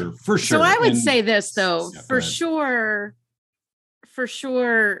 For sure. So I would say this though, Yeah, for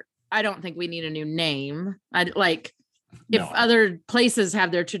sure, I don't think we need a new name. If other places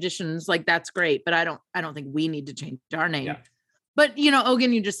have their traditions, like that's great, but I don't think we need to change our name. Yeah. But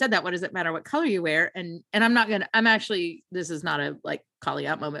Ogan, you just said that. What does it matter what color you wear? And I'm actually, this is not a like calling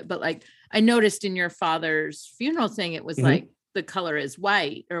out moment, but like I noticed in your father's funeral thing, it was like the color is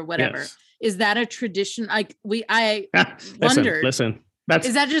white or whatever. Yes. Is that a tradition? I wondered. Listen,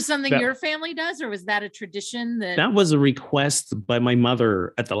 is that just something your family does, or was that a tradition that was a request by my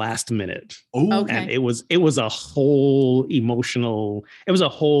mother at the last minute? Oh, Okay. And it was a whole emotional. It was a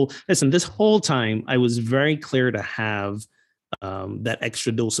whole. Listen, this whole time I was very clear to have that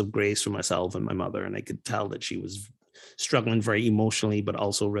extra dose of grace for myself and my mother, and I could tell that she was struggling very emotionally, but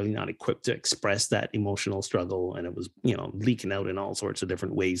also really not equipped to express that emotional struggle, and it was leaking out in all sorts of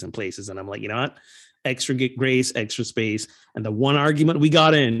different ways and places. And I'm like, you know what? Extra grace, extra space. And the one argument we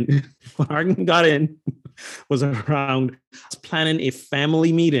got in, was around planning a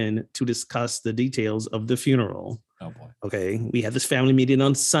family meeting to discuss the details of the funeral. Oh boy. Okay. We had this family meeting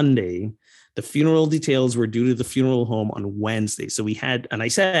on Sunday. The funeral details were due to the funeral home on Wednesday. So we had, and I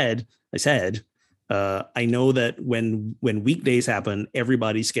said, I know that when weekdays happen,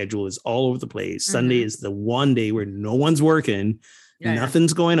 everybody's schedule is all over the place. Sunday is the one day where no one's working.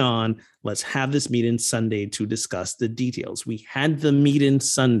 Nothing's going on. Let's have this meeting Sunday to discuss the details. We had the meeting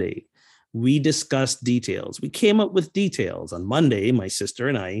Sunday. We discussed details. We came up with details. On Monday, my sister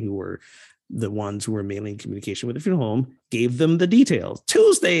and I, who were the ones who were mainly in communication with the funeral home, gave them the details.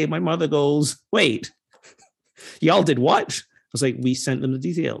 Tuesday, my mother goes, wait, y'all did what? I was like, we sent them the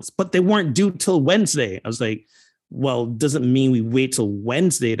details, but they weren't due till Wednesday. I was like, well, doesn't mean we wait till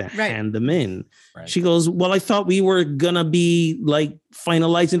Wednesday to hand them in. Right. She goes, well, I thought we were going to be like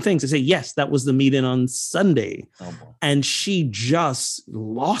finalizing things. I say, yes, that was the meeting on Sunday. Oh, and she just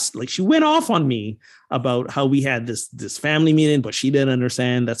lost, like she went off on me about how we had this family meeting, but she didn't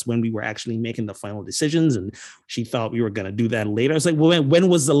understand that's when we were actually making the final decisions. And she thought we were going to do that later. I was like, well, when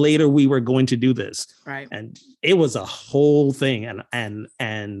was the later we were going to do this? Right. And it was a whole thing.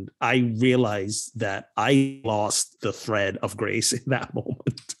 And I realized that I lost the thread of grace in that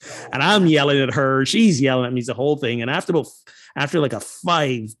moment. And I'm yelling at her. She's yelling at me. It's the whole thing. And after after like a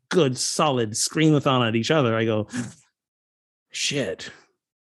 5 good solid screamathon at each other, I go, shit.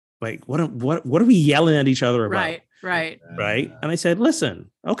 Like, what are we yelling at each other about? Right. And I said, listen,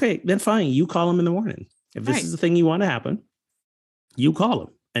 okay, then fine. You call them in the morning. If this is the thing you want to happen, you call them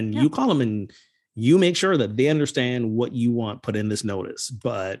and you call them and you make sure that they understand what you want put in this notice.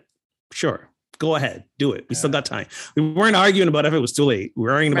 But sure, go ahead, do it. We still got time. We weren't arguing about if it was too late. We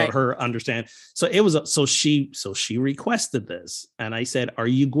were arguing about her understand. So it was, so she requested this. And I said, are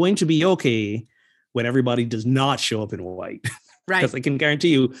you going to be okay when everybody does not show up in white? Right. Because I can guarantee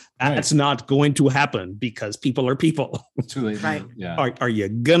you that's not going to happen because people are people. Too late. Right. Yeah. Are you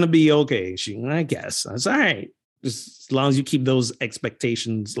gonna be okay? I guess. That's all right. Just as long as you keep those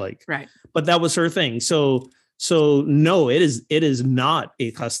expectations right. But that was her thing. So no, it is not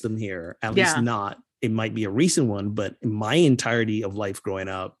a custom here. At least not. It might be a recent one, but in my entirety of life growing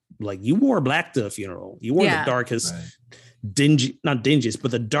up, like you wore black to a funeral. You wore the darkest not dingiest, but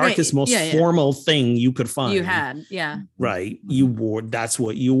the darkest, most formal thing you could find. You had, right. You wore, that's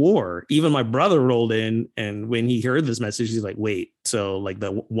what you wore. Even my brother rolled in, and when he heard this message, he's like, wait, so like the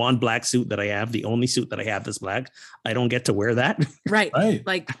one black suit that I have, the only suit that I have that's black, I don't get to wear that? Right.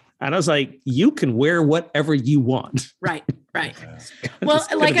 Like, and I was like, you can wear whatever you want. Right. Well,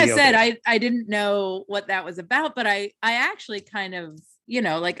 like I said, I didn't know what that was about, but I actually kind of,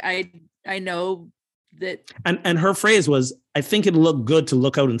 like I know that. And her phrase was, I think it'd look good to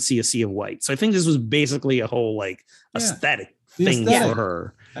look out and see a sea of white. So I think this was basically a whole like aesthetic thing for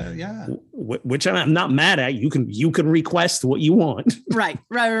her. Which I'm not mad at. You can request what you want. Right.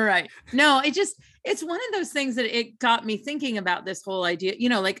 No, it's one of those things that it got me thinking about this whole idea,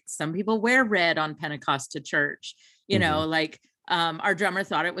 like some people wear red on Pentecost to church, like our drummer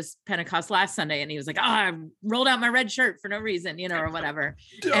thought it was Pentecost last Sunday and he was like, I rolled out my red shirt for no reason, or whatever.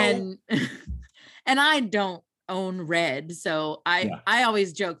 And I don't own red. So I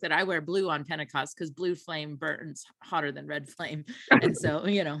always joke that I wear blue on Pentecost because blue flame burns hotter than red flame. And so,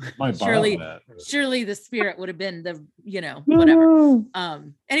 surely the spirit would have been the, whatever.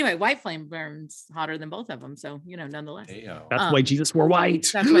 Anyway, white flame burns hotter than both of them. So, nonetheless. That's why Jesus wore white.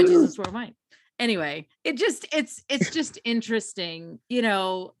 That's why Jesus wore white. Anyway, it's just interesting,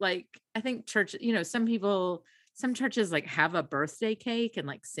 like I think church, some churches like have a birthday cake and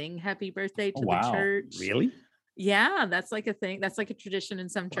like sing happy birthday to the church. Really? Yeah, that's like a thing. That's like a tradition in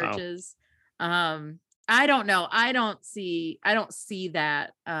some churches. I don't know. I don't see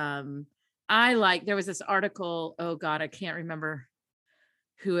that. There was this article, oh God, I can't remember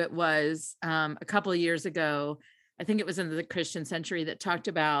who it was, a couple of years ago. I think it was in the Christian Century that talked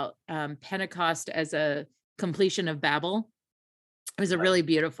about Pentecost as a completion of Babel. It was a really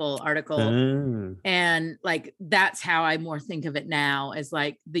beautiful article. And like, that's how I more think of it now, as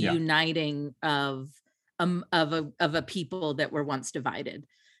like the uniting of a people that were once divided.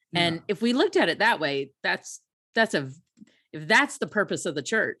 And if we looked at it that way, if that's the purpose of the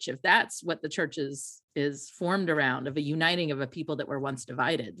church, if that's what the church is formed around, of a uniting of a people that were once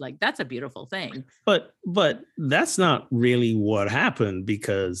divided, like that's a beautiful thing. But that's not really what happened,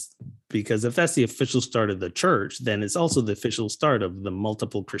 because if that's the official start of the church, then it's also the official start of the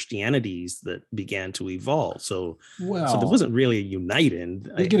multiple Christianities that began to evolve. So there wasn't really a uniting.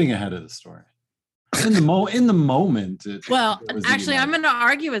 You're getting ahead of the story. In the moment. Actually, I'm going to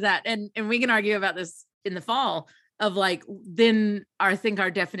argue with that, and we can argue about this in the fall. Of like, then I think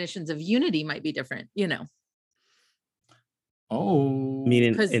our definitions of unity might be different, Oh,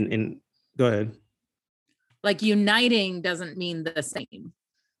 meaning go ahead. Like uniting doesn't mean the same,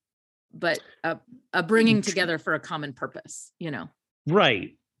 but a bringing together for a common purpose,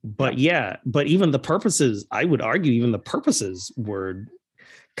 Right. But but even the purposes, I would argue, even the purposes were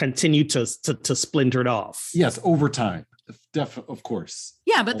continue to splintered off. Yes, over time. Of course.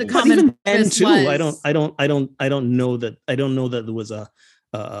 Yeah, but the common purpose too. Was... I don't know that there was a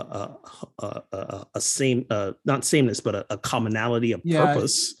same not sameness, but a commonality of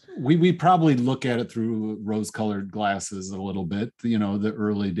purpose. We probably look at it through rose-colored glasses a little bit, the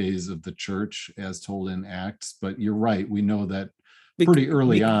early days of the church as told in Acts. But you're right. We know that pretty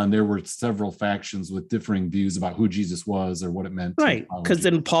early on, there were several factions with differing views about who Jesus was or what it meant. Right. Because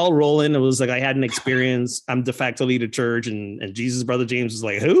then Paul Rowland, it was like, I had an experience. I'm de facto lead of church. And Jesus' brother James was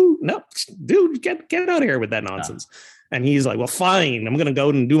like, who? No, dude, get out of here with that nonsense. Yeah. And he's like, well, fine. I'm going to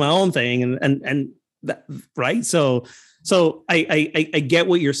go and do my own thing. And that, right. So I get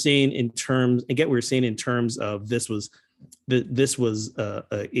what you're saying in terms, of this was a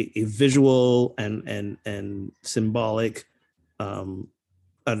visual and symbolic,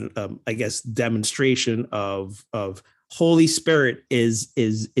 I guess, demonstration of Holy Spirit is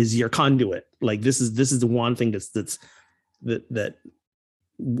your conduit. Like this is the one thing that's that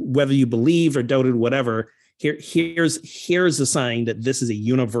whether you believe or doubted, whatever, here's a sign that this is a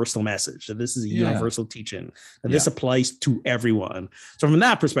universal message, that this is a universal teaching, that this applies to everyone. So from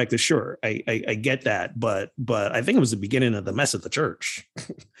that perspective, sure, I get that, but I think it was the beginning of the mess of the church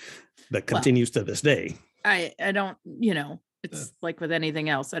that continues to this day. I don't, it's like with anything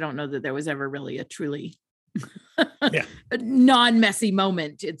else. I don't know that there was ever really a truly a non-messy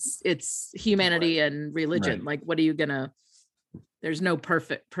moment. It's humanity and religion. Right. Like, what are you gonna? There's no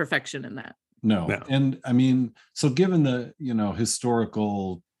perfection in that. No. And I mean, so given the,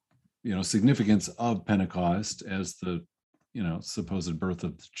 historical, significance of Pentecost as the, supposed birth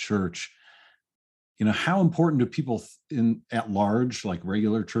of the church, how important do people at large, like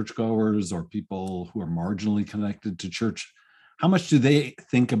regular churchgoers or people who are marginally connected to church, how much do they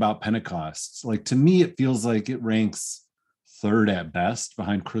think about Pentecost? Like, to me, it feels like it ranks third at best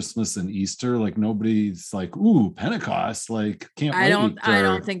behind Christmas and Easter. Like, nobody's like, ooh, Pentecost, like, can't wait. I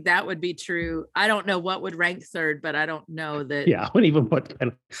don't think that would be true. I don't know what would rank third, but I don't know that. Yeah, I wouldn't even put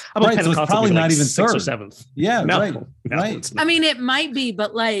right, so it's probably not even sixth third or seventh. Yeah, no, right. I mean, it might be,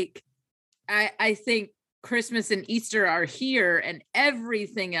 but like, I think Christmas and Easter are here and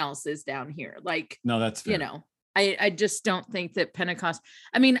everything else is down here. Like, no, that's fair. I just don't think that Pentecost,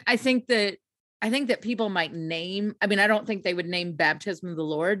 I mean, I think that people might name, I mean, I don't think they would name baptism of the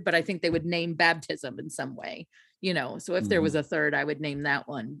Lord, but I think they would name baptism in some way, so if there was a third, I would name that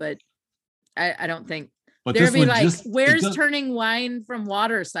one, but I don't think there'd be like, where's turning wine from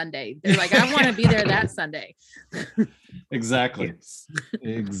water Sunday? They're like, I want to be there that Sunday. Exactly.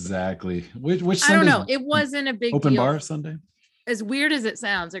 Which I don't know. It wasn't a big open deal. bar Sunday. As weird as it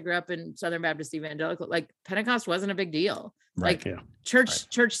sounds, I grew up in Southern Baptist Evangelical. Like, Pentecost wasn't a big deal. Right. Like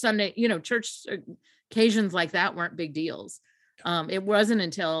church Sunday, church occasions like that weren't big deals. It wasn't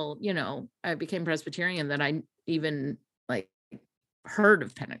until, I became Presbyterian that I even like heard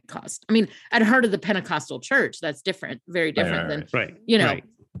of Pentecost. I mean, I'd heard of the Pentecostal church. That's different, very different than,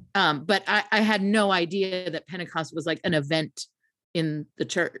 but I had no idea that Pentecost was like an event in the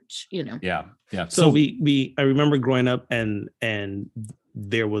church, Yeah. So I remember growing up and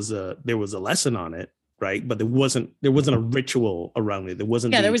there was a lesson on it, right? But there wasn't a ritual around it. There was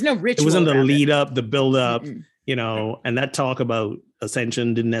no ritual. It wasn't the lead up, the build up, and that talk about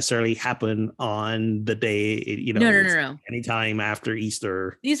ascension didn't necessarily happen on the day, no. Anytime after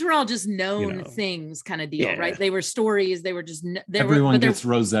Easter. These were all just known things kind of deal, right? They were stories. They were just, everyone gets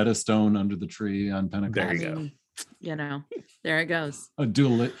Rosetta Stone under the tree on Pentecost. There you go. There it goes. A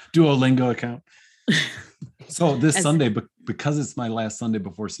Duolingo account. So this Sunday, because it's my last Sunday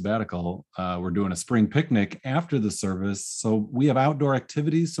before sabbatical, we're doing a spring picnic after the service. So we have outdoor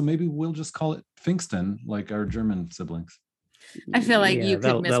activities. So maybe we'll just call it Pfingsten, like our German siblings. I feel like you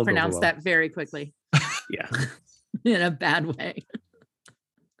could mispronounce that very quickly. Yeah. In a bad way.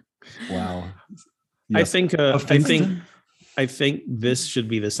 Wow. Yes. I think this should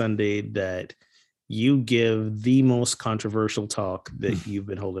be the Sunday that you give the most controversial talk that you've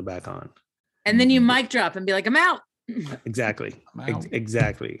been holding back on. And then you mic drop and be like, I'm out. Exactly.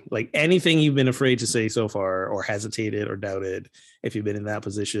 Exactly. Like anything you've been afraid to say so far or hesitated or doubted, if you've been in that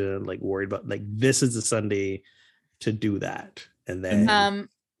position, like worried about, like, this is the Sunday to do that. And then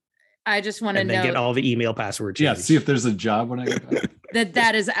I just want to know, get all the email passwords. Yeah. See if there's a job when I get back.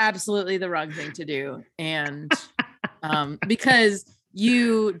 that is absolutely the wrong thing to do. And because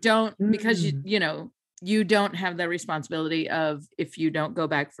you don't have the responsibility of, if you don't go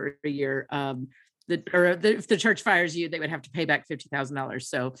back for a year, if the church fires you, they would have to pay back $50,000.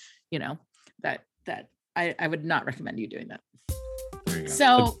 So, that I would not recommend you doing that.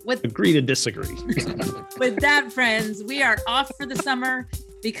 So agree to disagree. With that, friends, we are off for the summer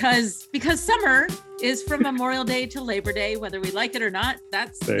because summer is from Memorial Day to Labor Day, whether we like it or not.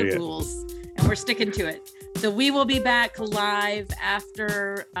 That's the rules, and we're sticking to it. So we will be back live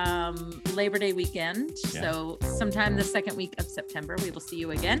after Labor Day weekend. Yeah. So sometime the second week of September, we will see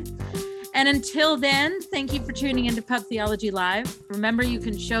you again. And until then, thank you for tuning into Pub Theology Live. Remember, you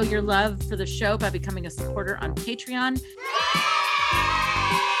can show your love for the show by becoming a supporter on Patreon.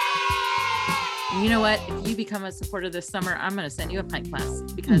 And you know what? If you become a supporter this summer, I'm going to send you a pint glass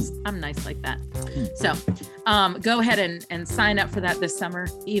because I'm nice like that. So go ahead and sign up for that this summer,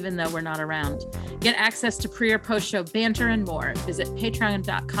 even though we're not around. Get access to pre or post show banter and more. Visit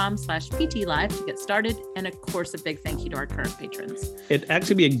patreon.com/PTLive to get started. And of course, a big thank you to our current patrons. It'd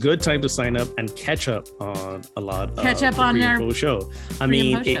actually be a good time to sign up and catch up on a lot of the pre and post show. I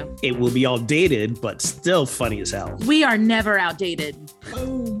mean, it will be all dated, but still funny as hell. We are never outdated.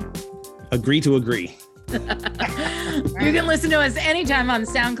 Agree to agree. You can listen to us anytime on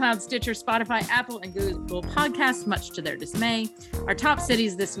SoundCloud, Stitcher, Spotify, Apple, and Google Podcasts, much to their dismay. Our top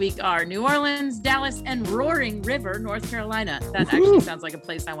cities this week are New Orleans, Dallas, and Roaring River, North Carolina. That actually sounds like a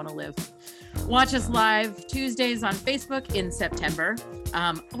place I want to live. Watch us live Tuesdays on Facebook in September.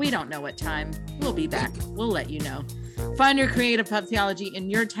 We don't know what time. We'll be back. We'll let you know. Find your creative pub theology in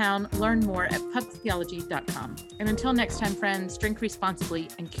your town. Learn more at pubtheology.com. And until next time, friends, drink responsibly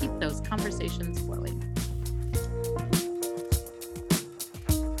and keep those conversations flowing.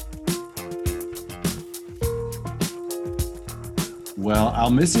 Well, I'll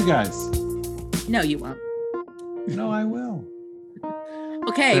miss you guys. No, you won't. No, I will.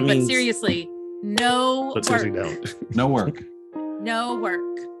 Okay, That but means- seriously, no But work. seriously, don't. No work. No work.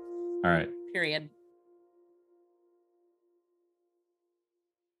 All right. Period.